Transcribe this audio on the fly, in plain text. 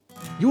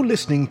You're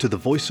listening to The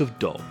Voice of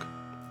Dog.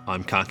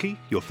 I'm Kaki,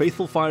 your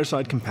faithful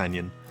fireside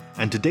companion,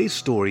 and today's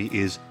story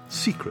is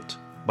Secret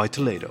by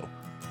Toledo,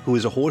 who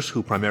is a horse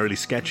who primarily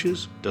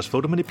sketches, does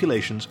photo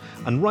manipulations,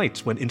 and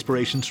writes when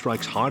inspiration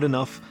strikes hard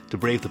enough to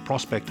brave the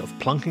prospect of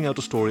plunking out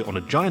a story on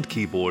a giant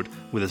keyboard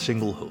with a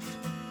single hoof.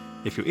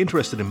 If you're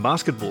interested in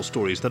basketball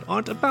stories that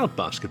aren't about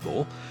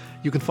basketball,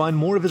 you can find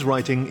more of his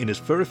writing in his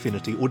Fur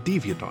Affinity or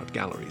DeviantArt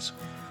galleries.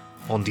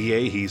 On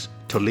DA, he's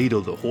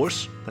Toledo the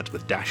Horse, that's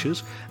with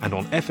dashes, and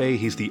on FA,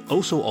 he's the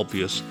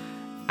oh-so-obvious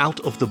Out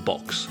of the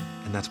Box,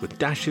 and that's with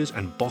dashes,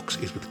 and box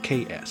is with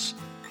KS.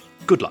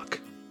 Good luck.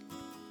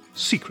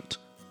 Secret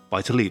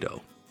by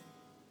Toledo.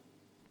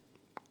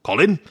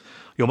 Colin,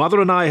 your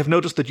mother and I have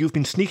noticed that you've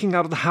been sneaking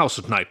out of the house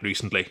at night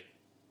recently.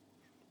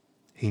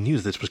 He knew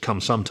this would come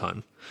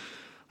sometime.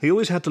 He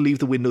always had to leave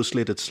the window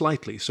slitted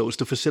slightly so as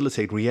to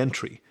facilitate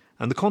re-entry,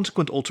 and the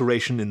consequent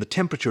alteration in the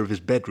temperature of his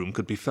bedroom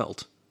could be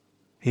felt.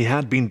 He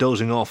had been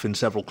dozing off in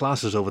several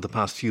classes over the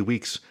past few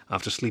weeks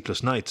after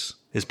sleepless nights,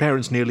 his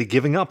parents nearly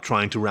giving up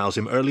trying to rouse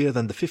him earlier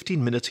than the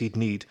 15 minutes he'd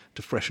need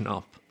to freshen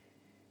up.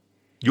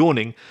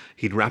 Yawning,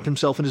 he'd wrap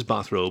himself in his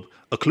bathrobe,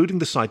 occluding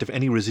the sight of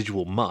any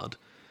residual mud,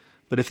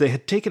 but if they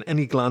had taken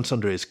any glance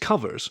under his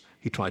covers,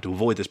 he tried to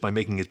avoid this by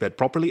making his bed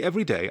properly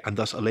every day and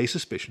thus allay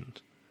suspicion.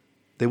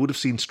 They would have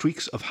seen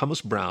streaks of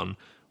hummus brown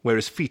where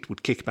his feet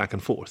would kick back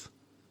and forth.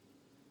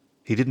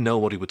 He didn't know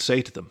what he would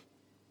say to them.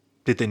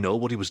 Did they know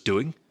what he was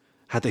doing?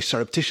 Had they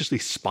surreptitiously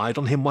spied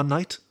on him one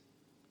night?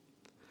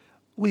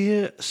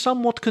 "We're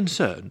somewhat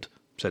concerned,"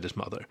 said his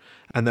mother,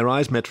 and their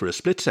eyes met for a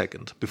split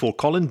second before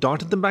Colin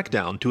darted them back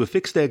down to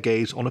affix their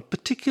gaze on a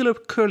particular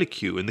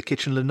curlicue in the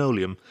kitchen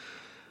linoleum.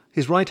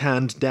 His right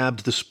hand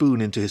dabbed the spoon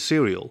into his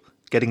cereal,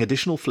 getting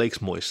additional flakes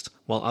moist,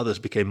 while others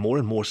became more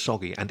and more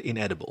soggy and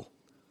inedible.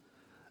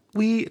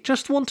 "We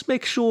just want to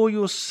make sure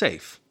you're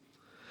safe."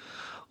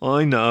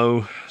 "I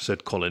know,"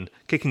 said Colin,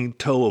 kicking the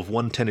toe of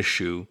one tennis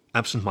shoe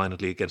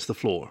absent-mindedly against the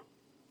floor.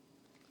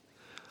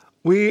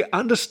 "We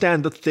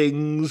understand that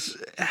things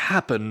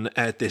happen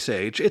at this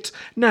age. It's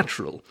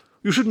natural.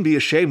 You shouldn't be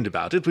ashamed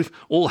about it. We've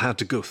all had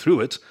to go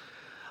through it.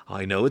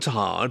 I know it's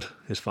hard."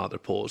 His father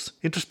paused,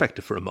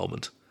 introspective for a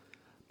moment.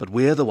 "But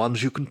we're the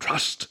ones you can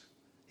trust.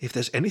 If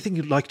there's anything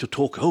you'd like to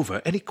talk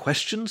over, any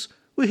questions,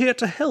 we're here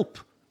to help."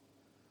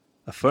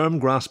 A firm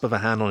grasp of a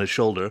hand on his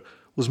shoulder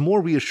was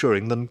more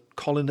reassuring than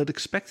Colin had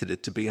expected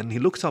it to be, and he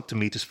looked up to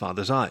meet his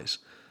father's eyes.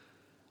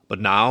 "But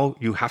now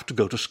you have to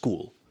go to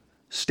school.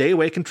 Stay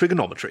awake in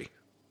trigonometry."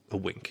 A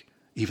wink,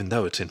 even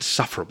though it's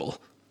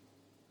insufferable.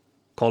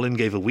 Colin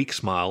gave a weak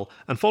smile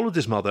and followed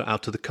his mother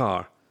out to the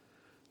car.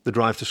 The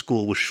drive to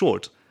school was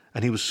short,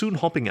 and he was soon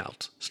hopping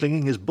out,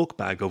 slinging his book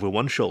bag over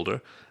one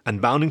shoulder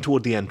and bounding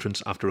toward the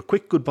entrance after a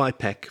quick goodbye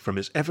peck from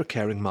his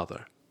ever-caring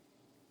mother.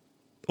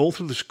 All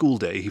through the school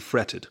day he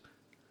fretted.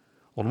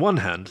 On one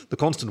hand, the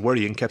constant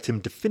worrying kept him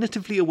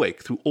definitively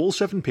awake through all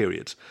 7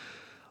 periods.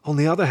 On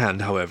the other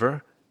hand,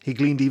 however, he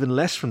gleaned even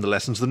less from the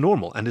lessons than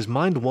normal, and his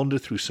mind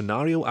wandered through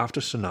scenario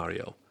after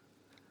scenario.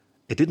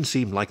 It didn't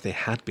seem like they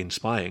had been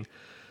spying,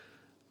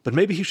 but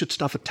maybe he should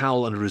stuff a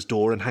towel under his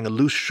door and hang a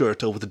loose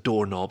shirt over the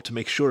doorknob to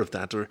make sure of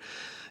that, or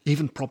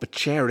even prop a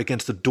chair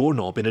against the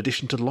doorknob in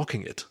addition to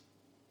locking it.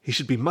 He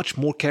should be much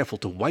more careful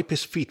to wipe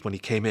his feet when he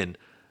came in.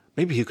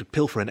 Maybe he could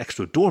pilfer an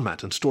extra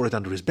doormat and store it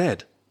under his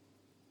bed.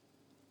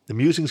 The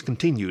musings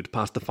continued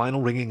past the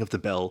final ringing of the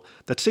bell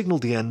that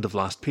signalled the end of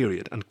last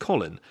period, and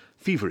Colin,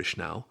 feverish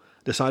now,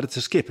 decided to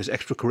skip his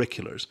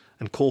extracurriculars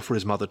and call for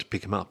his mother to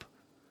pick him up.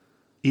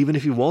 Even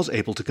if he was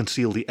able to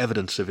conceal the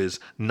evidence of his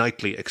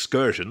nightly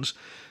excursions,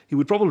 he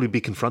would probably be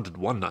confronted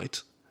one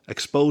night,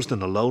 exposed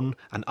and alone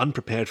and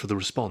unprepared for the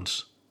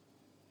response.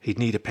 He'd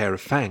need a pair of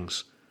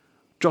fangs.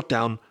 Jot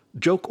down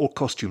joke or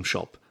costume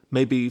shop,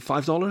 maybe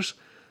 $5?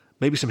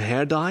 Maybe some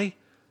hair dye?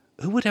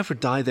 Who would ever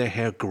dye their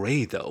hair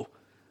grey, though?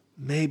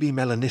 Maybe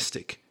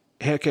melanistic.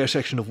 Hair care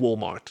section of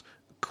Walmart.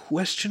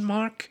 Question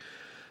mark?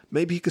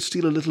 Maybe he could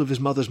steal a little of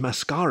his mother's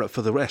mascara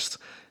for the rest.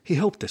 He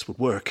hoped this would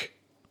work.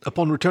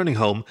 Upon returning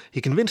home,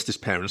 he convinced his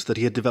parents that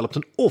he had developed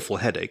an awful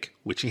headache,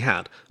 which he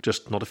had,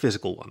 just not a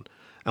physical one,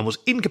 and was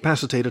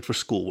incapacitated for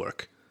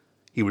schoolwork.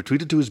 He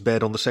retreated to his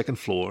bed on the 2nd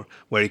floor,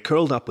 where he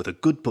curled up with a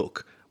good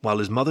book, while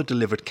his mother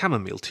delivered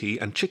chamomile tea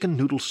and chicken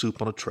noodle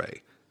soup on a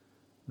tray.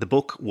 The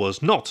book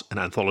was not an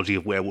anthology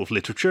of werewolf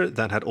literature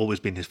that had always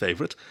been his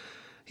favourite.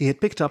 He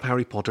had picked up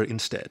Harry Potter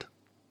instead.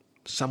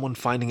 Someone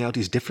finding out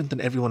he's different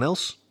than everyone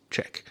else?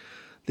 Check.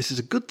 This is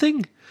a good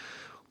thing?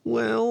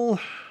 Well...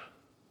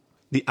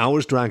 The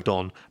hours dragged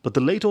on, but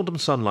the late autumn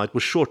sunlight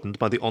was shortened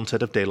by the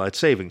onset of daylight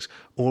savings,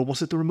 or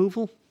was it the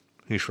removal?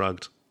 He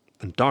shrugged,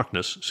 and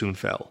darkness soon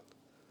fell.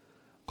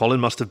 Colin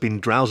must have been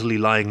drowsily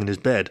lying in his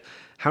bed.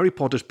 Harry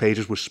Potter's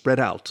pages were spread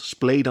out,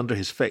 splayed under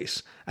his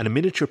face, and a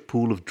miniature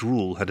pool of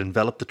drool had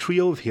enveloped the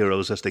trio of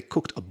heroes as they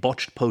cooked a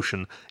botched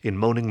potion in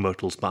Moaning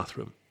Myrtle's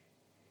bathroom.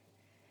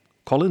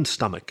 Colin's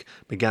stomach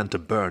began to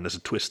burn as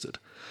it twisted.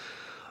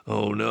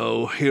 Oh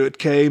no, here it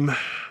came.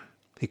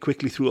 He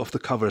quickly threw off the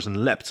covers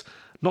and leapt,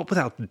 not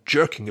without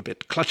jerking a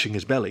bit, clutching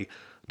his belly,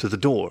 to the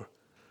door,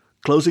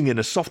 closing in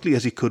as softly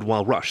as he could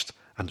while rushed,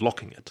 and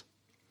locking it.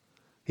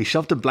 He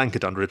shoved a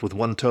blanket under it with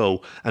one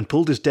toe and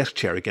pulled his desk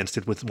chair against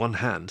it with one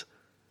hand.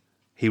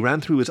 He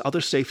ran through his other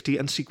safety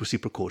and secrecy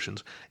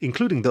precautions,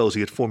 including those he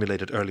had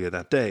formulated earlier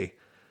that day.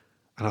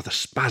 Another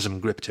spasm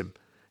gripped him.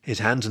 His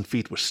hands and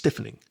feet were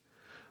stiffening.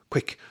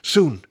 Quick,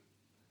 soon!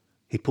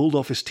 He pulled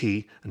off his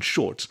tee and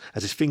shorts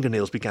as his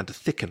fingernails began to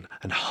thicken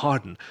and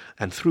harden,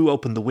 and threw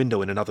open the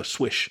window in another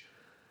swish.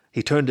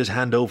 He turned his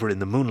hand over in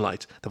the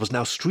moonlight that was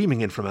now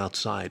streaming in from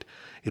outside.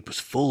 It was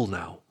full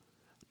now.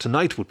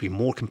 Tonight would be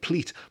more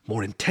complete,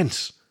 more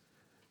intense.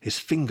 His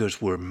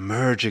fingers were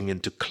merging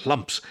into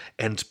clumps,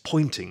 ends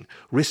pointing,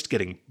 wrist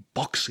getting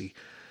boxy.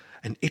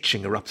 An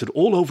itching erupted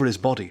all over his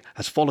body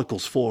as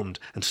follicles formed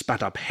and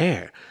spat up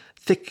hair.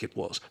 Thick it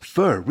was,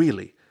 fur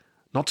really.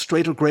 Not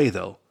straight or grey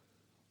though.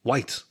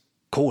 White,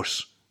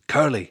 coarse,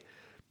 curly,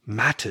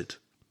 matted.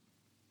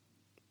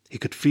 He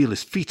could feel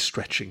his feet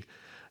stretching.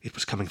 It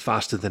was coming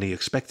faster than he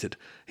expected.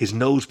 His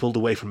nose pulled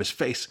away from his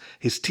face,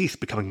 his teeth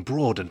becoming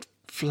broad and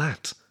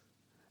flat.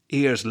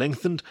 Ears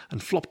lengthened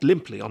and flopped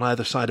limply on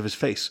either side of his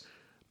face.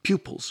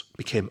 Pupils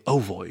became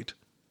ovoid.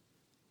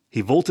 He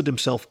vaulted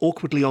himself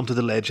awkwardly onto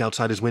the ledge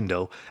outside his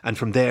window, and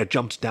from there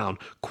jumped down,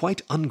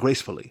 quite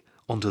ungracefully,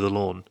 onto the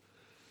lawn.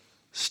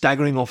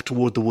 Staggering off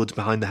toward the woods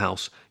behind the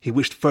house, he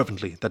wished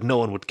fervently that no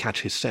one would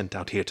catch his scent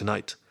out here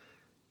tonight.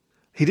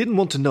 He didn't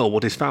want to know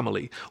what his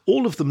family,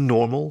 all of them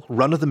normal,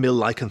 run-of-the-mill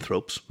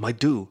lycanthropes, might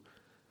do.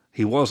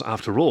 He was,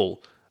 after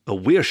all, a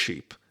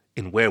weresheep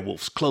in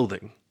werewolf's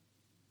clothing.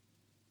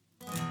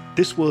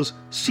 This was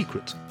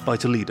Secret by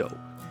Toledo,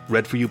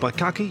 read for you by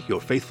Kaki,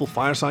 your faithful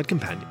fireside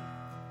companion.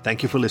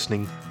 Thank you for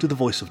listening to The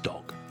Voice of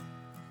Dog.